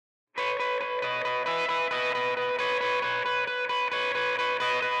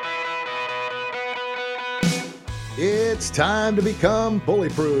It's time to become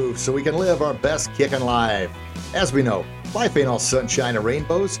bully-proof so we can live our best kickin' life. As we know, life ain't all sunshine and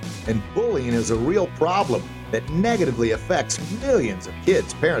rainbows, and bullying is a real problem that negatively affects millions of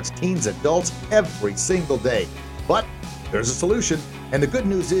kids, parents, teens, adults every single day. But there's a solution, and the good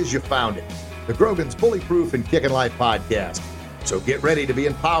news is you found it. The Grogan's Bully-Proof and Kickin' Life podcast. So get ready to be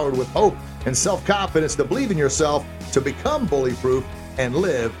empowered with hope and self-confidence to believe in yourself, to become bully-proof and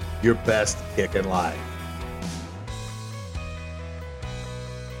live your best kickin' life.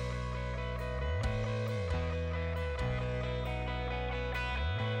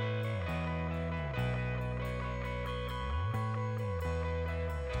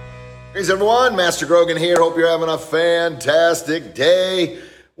 Greetings everyone, Master Grogan here. Hope you're having a fantastic day.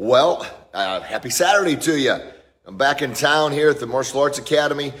 Well, happy Saturday to you. I'm back in town here at the Martial Arts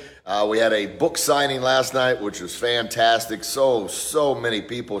Academy. We had a book signing last night, which was fantastic. So many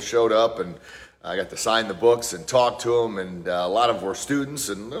people showed up, and I got to sign the books and talk to them, and a lot of them were students,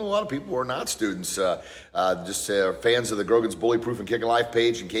 and a lot of people were not students, just fans of the Grogan's Bully-Proof and Kickin' Life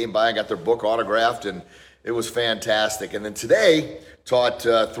page, and came by and got their book autographed, and it was fantastic. And then today, taught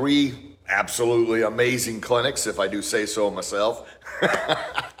three absolutely amazing clinics, if I do say so myself.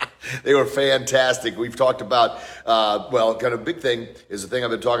 They were fantastic. We've talked about, kind of big thing is the thing I've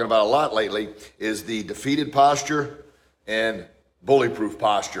been talking about a lot lately is the defeated posture and bully-proof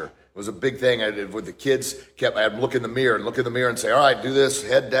posture. It was a big thing I did with the kids. I'd look in the mirror and say, all right, do this,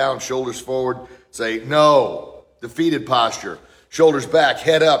 head down, shoulders forward. Say, no, defeated posture. Shoulders back,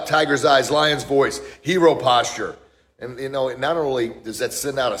 head up, tiger's eyes, lion's voice, hero posture. And, not only does that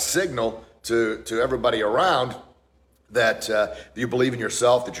send out a signal to everybody around that you believe in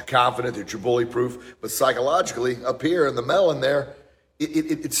yourself, that you're confident, that you're bully-proof, but psychologically, up here in the melon there,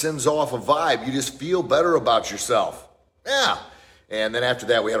 it sends off a vibe. You just feel better about yourself. Yeah. And then after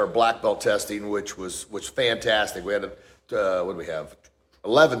that, we had our black belt testing, which was fantastic. We had,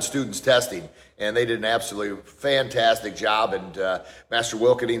 11 students testing, and they did an absolutely fantastic job, and Master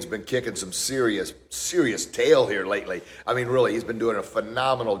Wilkedine's been kicking some serious tail here lately. I mean, really, he's been doing a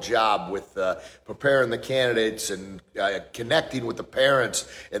phenomenal job with preparing the candidates and connecting with the parents,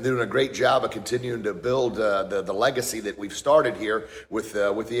 and doing a great job of continuing to build the legacy that we've started here with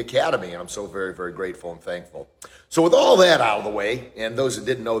the Academy, and I'm so very, very grateful and thankful. So with all that out of the way, and those that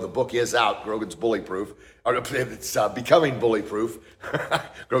didn't know, the book is out, Grogan's Bully-Proof, or it's Becoming Bully-Proof.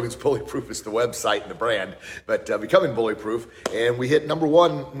 Grogan's Bully-Proof is the website and the brand, but Becoming Bully-Proof. And we hit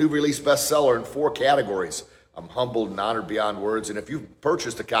 #1 new release bestseller in 4 categories. I'm humbled and honored beyond words. And if you've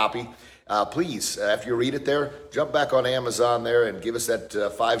purchased a copy, please, after you read it there, jump back on Amazon there and give us that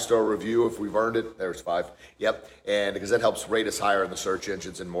 5-star review if we've earned it. There's 5. Yep. And because that helps rate us higher in the search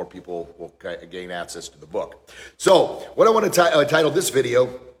engines and more people will gain access to the book. So what I want to title this video,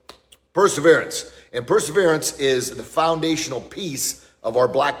 Perseverance. And perseverance is the foundational piece of our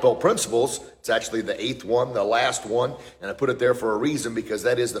black belt principles. It's actually the 8th one, the last one, and I put it there for a reason because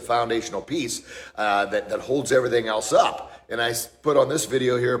that is the foundational piece that holds everything else up. And I put on this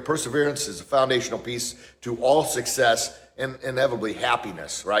video here, perseverance is a foundational piece to all success and inevitably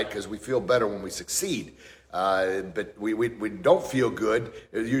happiness, right? Because we feel better when we succeed. But we don't feel good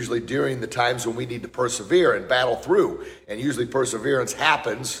usually during the times when we need to persevere and battle through. And usually perseverance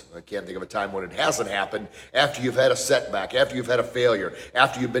happens, I can't think of a time when it hasn't happened, after you've had a setback, after you've had a failure,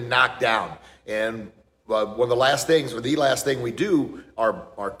 after you've been knocked down. And one of the last things, or the last thing we do,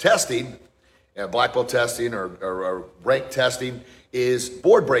 our testing, black belt testing or rank testing, is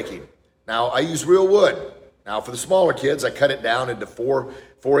board breaking. Now, I use real wood. Now, for the smaller kids, I cut it down into 4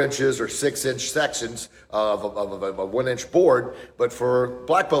 inches or 6-inch sections of a 1-inch board. But for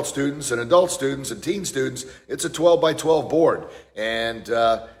black belt students and adult students and teen students, it's a 12 by 12 board. And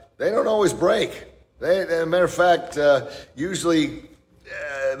they don't always break. As a matter of fact, usually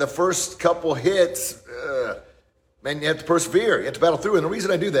the first couple hits, man, you have to persevere. You have to battle through. And the reason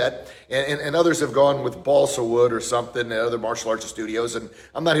I do that, and others have gone with balsa wood or something, other martial arts studios, and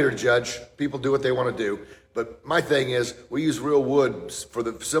I'm not here to judge. People do what they want to do. But my thing is, we use real wood for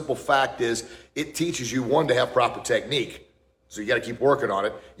the simple fact is, it teaches you, one, to have proper technique. So you got to keep working on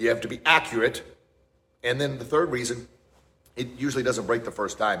it. You have to be accurate. And then the third reason, it usually doesn't break the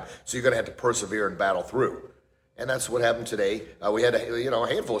first time. So you're going to have to persevere and battle through. And that's what happened today. We had a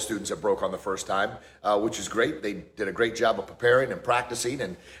handful of students that broke on the first time, which is great. They did a great job of preparing and practicing.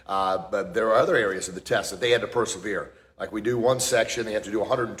 And but there are other areas of the test that they had to persevere. Like we do one section, they have to do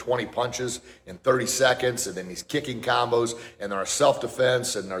 120 punches in 30 seconds, and then these kicking combos, and our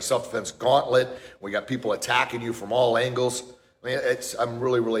self-defense gauntlet. We got people attacking you from all angles. I mean, I'm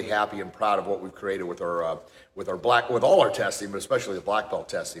really, really happy and proud of what we've created with with all our testing, but especially the black belt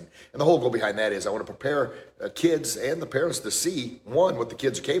testing. And the whole goal behind that is I want to prepare kids and the parents to see, one, what the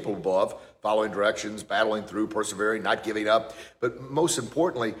kids are capable of, following directions, battling through, persevering, not giving up, but most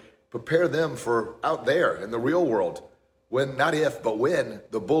importantly, prepare them for out there in the real world. When, not if, but when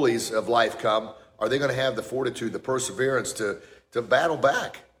the bullies of life come, are they going to have the fortitude, the perseverance to battle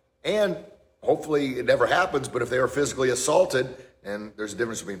back? And hopefully it never happens, but if they are physically assaulted, and there's a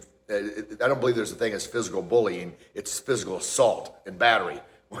difference between, I don't believe there's a thing as physical bullying, it's physical assault and battery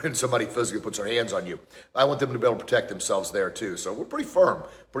when somebody physically puts their hands on you. I want them to be able to protect themselves there too. So we're pretty firm,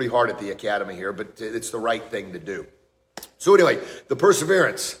 pretty hard at the academy here, but it's the right thing to do. So anyway, the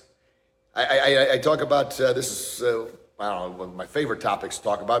perseverance. I talk about, this is, I don't know, one of my favorite topics to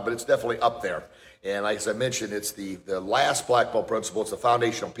talk about, but it's definitely up there. And like as I mentioned, it's the last black belt principle. It's the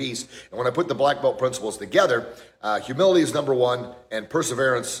foundational piece. And when I put the black belt principles together, humility is number one, and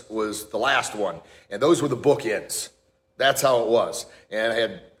perseverance was the last one. And those were the bookends. That's how it was. And I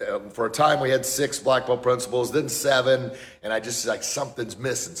had, for a time, we had 6 black belt principles, then 7, and I just like, something's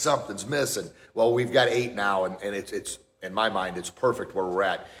missing. Well, we've got 8 now, and it's in my mind, it's perfect where we're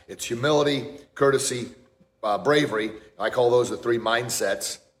at. It's humility, courtesy, bravery. I call those the 3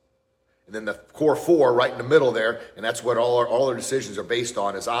 mindsets. And then the core 4 right in the middle there, and that's what all our decisions are based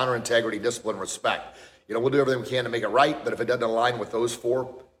on, is honor, integrity, discipline, respect. You know, we'll do everything we can to make it right, but if it doesn't align with those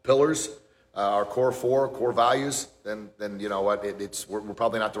 4 pillars, our core 4 core values, then you know what, we're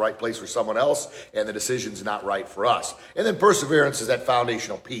probably not the right place for someone else, and the decision's not right for us. And then perseverance is that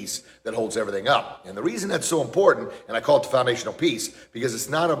foundational piece that holds everything up. And the reason that's so important, and I call it the foundational piece, because it's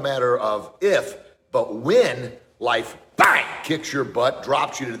not a matter of if, but when life, bang, kicks your butt,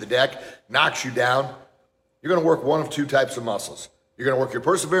 drops you to the deck, knocks you down, you're going to work one of 2 types of muscles. You're going to work your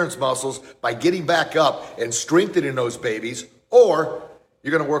perseverance muscles by getting back up and strengthening those babies, or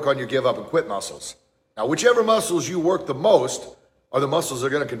you're going to work on your give up and quit muscles. Now, whichever muscles you work the most are the muscles that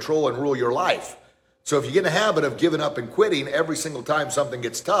are going to control and rule your life. So if you get in the habit of giving up and quitting every single time something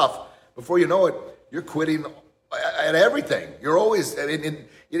gets tough, before you know it, you're quitting at everything. You're always,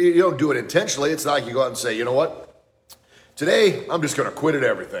 you don't do it intentionally. It's not like you go out and say, you know what? Today, I'm just going to quit at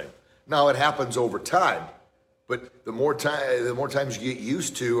everything. Now, it happens over time, but the more times you get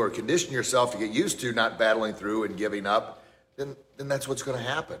used to or condition yourself to get used to not battling through and giving up, then that's what's going to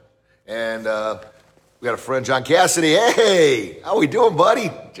happen. And we got a friend, John Cassidy. Hey, how we doing,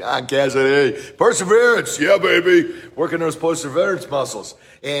 buddy? John Cassidy. Hey, perseverance. Yeah, baby. Working those perseverance muscles.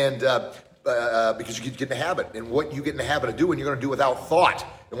 And because you get in the habit. And what you get in the habit of doing, you're going to do without thought.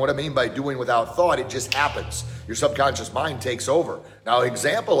 And what I mean by doing without thought, it just happens. Your subconscious mind takes over. Now, an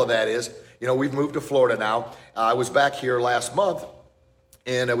example of that is, you know, we've moved to Florida now. I was back here last month,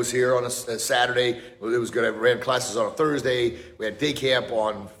 and I was here on a Saturday. It was good. I ran classes on a Thursday. We had day camp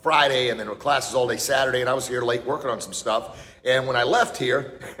on Friday, and then classes all day Saturday, and I was here late working on some stuff. And when I left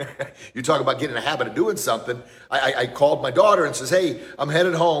here, you talk about getting in a habit of doing something, I called my daughter and says, hey, I'm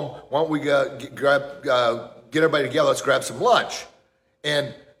headed home. Why don't we get everybody together? Let's grab some lunch.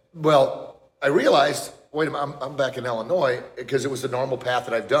 And, well, I realized, wait a minute, I'm back in Illinois, because it was the normal path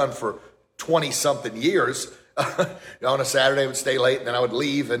that I've done for 20-something years. On a Saturday, I would stay late, and then I would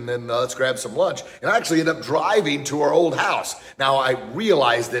leave, and then let's grab some lunch. And I actually ended up driving to our old house. Now, I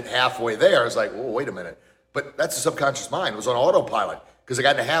realized it halfway there. I was like, whoa, wait a minute. But that's the subconscious mind. It was on autopilot, because I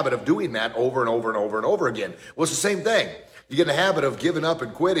got in the habit of doing that over and over and over and over again. Well, it's the same thing. You get in the habit of giving up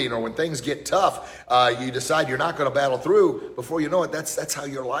and quitting, or when things get tough, you decide you're not going to battle through. Before you know it, that's how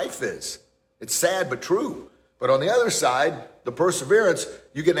your life is. It's sad but true. But on the other side, the perseverance,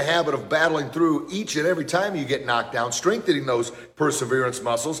 you get in the habit of battling through each and every time you get knocked down, strengthening those perseverance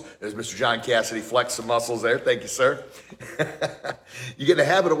muscles. There's Mr. John Cassidy, flex some muscles there. Thank you, sir. You get in the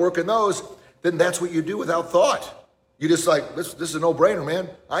habit of working those, then that's what you do without thought. You just like, this is a no-brainer, man.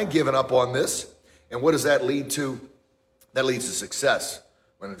 I ain't giving up on this. And what does that lead to? That leads to success.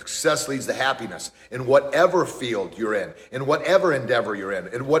 When success leads to happiness in whatever field you're in whatever endeavor you're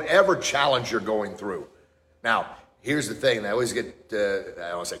in whatever challenge you're going through. Now, here's the thing. I always get, I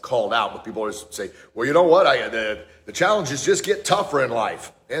don't want to say called out, but people always say, well, you know what? The challenges just get tougher in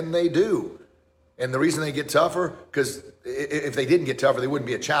life. And they do. And the reason they get tougher, because if they didn't get tougher, they wouldn't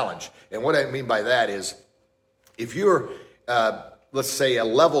be a challenge. And what I mean by that is, if you're, let's say, a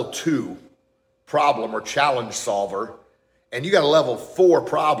level 2 problem or challenge solver, and you got a level 4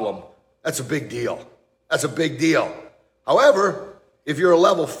 problem, that's a big deal. That's a big deal. However, if you're a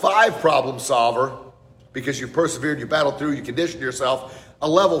level 5 problem solver, because you persevered, you battled through, you conditioned yourself, a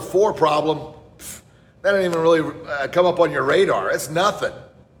level 4 problem, that didn't even really come up on your radar. It's nothing.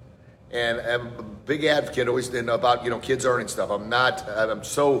 And big advocate always about, kids earning stuff. I'm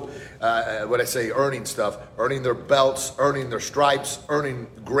so, earning stuff, earning their belts, earning their stripes, earning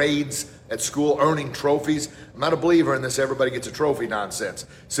grades at school, earning trophies. I'm not a believer in this everybody gets a trophy nonsense,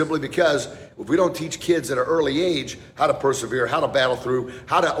 simply because if we don't teach kids at an early age how to persevere, how to battle through,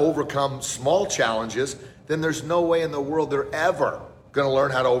 how to overcome small challenges, then there's no way in the world they're ever going to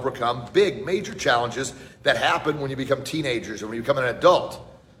learn how to overcome big, major challenges that happen when you become teenagers and when you become an adult.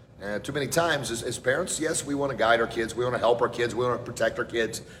 Too many times as parents, yes, we want to guide our kids, we want to help our kids, we want to protect our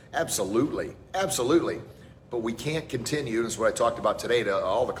kids. Absolutely, absolutely. But we can't continue, and this is what I talked about today to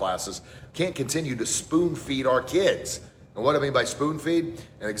all the classes, can't continue to spoon feed our kids. And what I mean by spoon feed,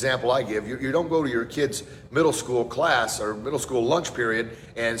 an example I give, you don't go to your kid's middle school class or middle school lunch period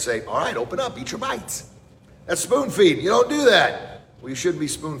and say, all right, open up, eat your bites. That's spoon feed. You don't do that. Well, you should be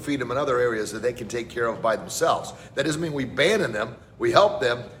spoon feed them in other areas that they can take care of by themselves. That doesn't mean we abandon them, we help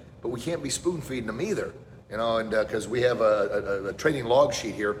them, but we can't be spoon feeding them either. And because we have a training log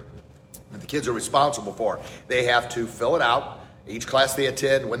sheet here that the kids are responsible for. They have to fill it out, each class they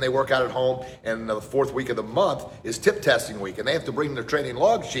attend, when they work out at home, and the fourth week of the month is tip testing week, and they have to bring their training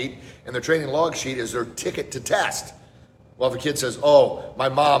log sheet, and their training log sheet is their ticket to test. Well, if a kid says, oh, my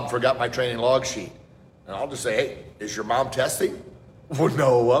mom forgot my training log sheet, and I'll just say, hey, is your mom testing? Well,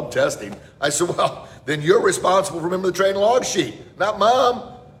 no, I'm testing. I said, well, then you're responsible for remembering the training log sheet, not mom.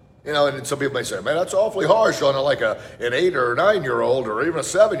 And some people may say, man, that's awfully harsh on like an 8 or 9 year old or even a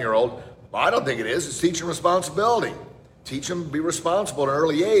 7-year-old. Well, I don't think it is. It's teaching responsibility. Teach them to be responsible at an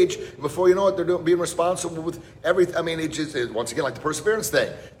early age. And before you know it, they're being responsible with everything. I mean, it's just, once again, like the perseverance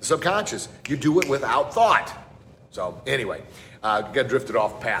thing, the subconscious. You do it without thought. So anyway, got drifted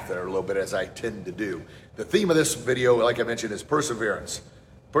off path there a little bit, as I tend to do. The theme of this video, like I mentioned, is perseverance.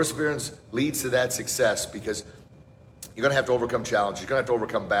 Perseverance leads to that success because you're going to have to overcome challenges. You're going to have to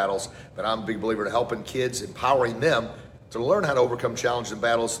overcome battles. But I'm a big believer in helping kids, empowering them to learn how to overcome challenges and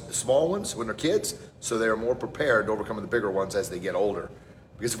battles, the small ones when they're kids, so they're more prepared to overcome the bigger ones as they get older.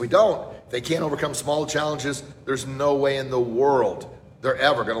 Because if we don't, if they can't overcome small challenges, there's no way in the world they're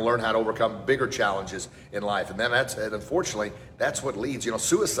ever going to learn how to overcome bigger challenges in life. And then unfortunately, that's what leads.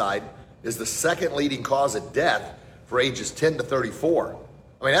 Suicide is the second leading cause of death for ages 10 to 34.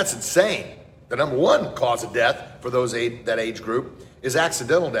 I mean, that's insane. The number one cause of death for that age group is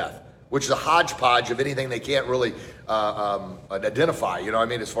accidental death, which is a hodgepodge of anything they can't really identify,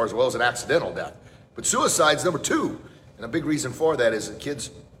 as far as an accidental death. But suicide's number two. And a big reason for that is that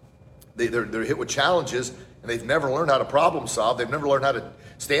kids, they're hit with challenges and they've never learned how to problem solve. They've never learned how to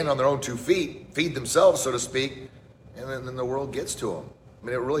stand on their own 2 feet, feed themselves, so to speak, and then the world gets to them. I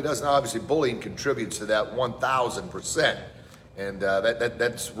mean, it really does. Now, obviously, bullying contributes to that 1,000%. And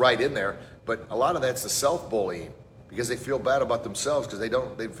that's right in there. But a lot of that's the self-bullying, because they feel bad about themselves because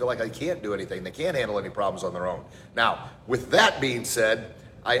they feel like they can't do anything. They can't handle any problems on their own. Now, with that being said,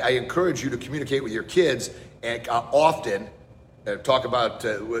 I encourage you to communicate with your kids and often talk about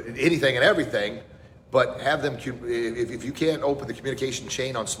anything and everything, but have them, if you can't open the communication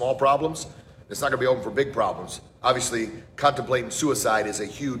chain on small problems, it's not going to be open for big problems. Obviously, contemplating suicide is a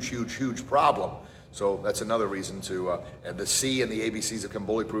huge, huge, huge problem. So that's another reason to, and the C and the ABCs of Become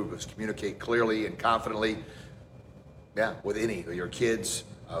Bully Proof is communicate clearly and confidently, with any of your kids,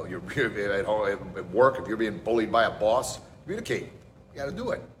 you're at home, at work, if you're being bullied by a boss, communicate. You got to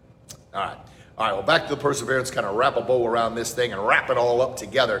do it. All right, well, back to the perseverance, kind of wrap a bow around this thing and wrap it all up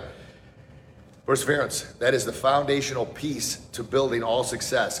together. Perseverance, that is the foundational piece to building all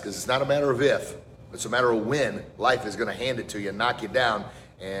success, because it's not a matter of if, it's a matter of when life is going to hand it to you and knock you down.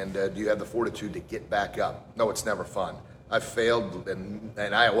 And do you have the fortitude to get back up? No, it's never fun. I've failed, and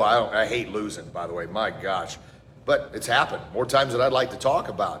I hate losing, by the way, my gosh. But it's happened more times than I'd like to talk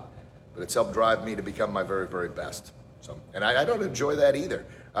about. But it's helped drive me to become my very, very best. And I don't enjoy that either.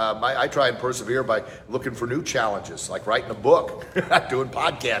 I try and persevere by looking for new challenges, like writing a book, doing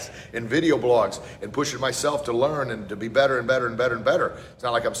podcasts and video blogs, and pushing myself to learn and to be better and better and better and better. It's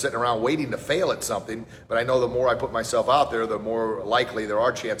not like I'm sitting around waiting to fail at something, but I know the more I put myself out there, the more likely there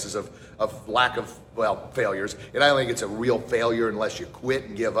are chances of lack of, failures. And I don't think it's a real failure unless you quit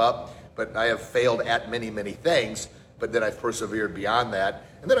and give up. But I have failed at many, many things, but then I've persevered beyond that.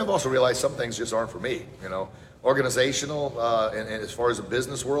 And then I've also realized some things just aren't for me, Organizational, and as far as the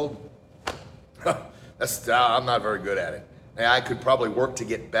business world, I'm not very good at it. And I could probably work to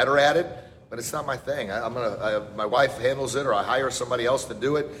get better at it, but it's not my thing. My wife handles it, or I hire somebody else to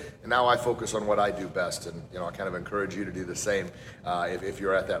do it, and now I focus on what I do best. And I kind of encourage you to do the same if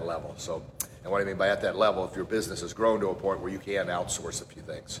you're at that level. So, and what I mean by at that level, if your business has grown to a point where you can outsource a few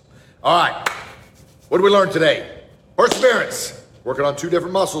things. All right, what did we learn today? Perseverance, working on 2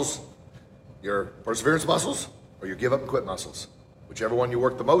 different muscles. Your perseverance muscles or your give up and quit muscles? Whichever one you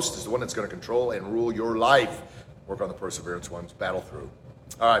work the most is the one that's going to control and rule your life. Work on the perseverance ones, battle through.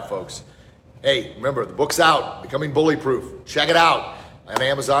 All right, folks. Hey, remember, the book's out, Becoming Bully Proof. Check it out on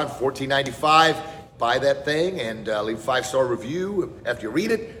Amazon, $14.95. Buy that thing and leave a 5-star review after you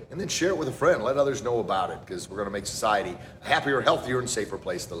read it, and then share it with a friend. Let others know about it, because we're going to make society a happier, healthier, and safer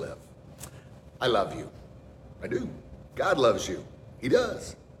place to live. I love you. I do. God loves you. He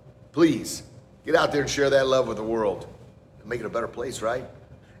does. Please, get out there and share that love with the world and make it a better place, right?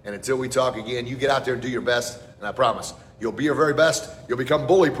 And until we talk again, you get out there and do your best, and I promise, you'll be your very best, you'll become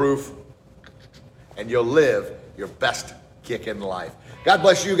bully-proof, and you'll live your best kick in life. God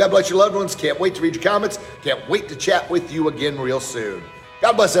bless you. God bless your loved ones. Can't wait to read your comments. Can't wait to chat with you again real soon.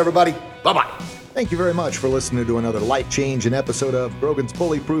 God bless everybody. Bye-bye. Thank you very much for listening to another life-changing episode of Grogan's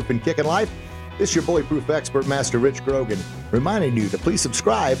Bully Proof and Kickin' Life. This is your Bully Proof expert, Master Rich Grogan, reminding you to please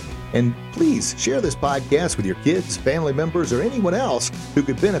subscribe and please share this podcast with your kids, family members, or anyone else who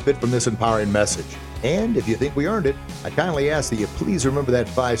could benefit from this empowering message. And if you think we earned it, I kindly ask that you please remember that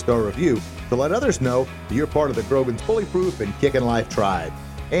 5-star review to let others know that you're part of the Grogan's Bully Proof and Kickin' Life tribe.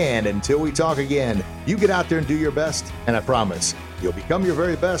 And until we talk again, you get out there and do your best, and I promise you'll become your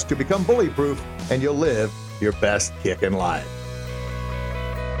very best to become bully proof, and you'll live your best kick in life.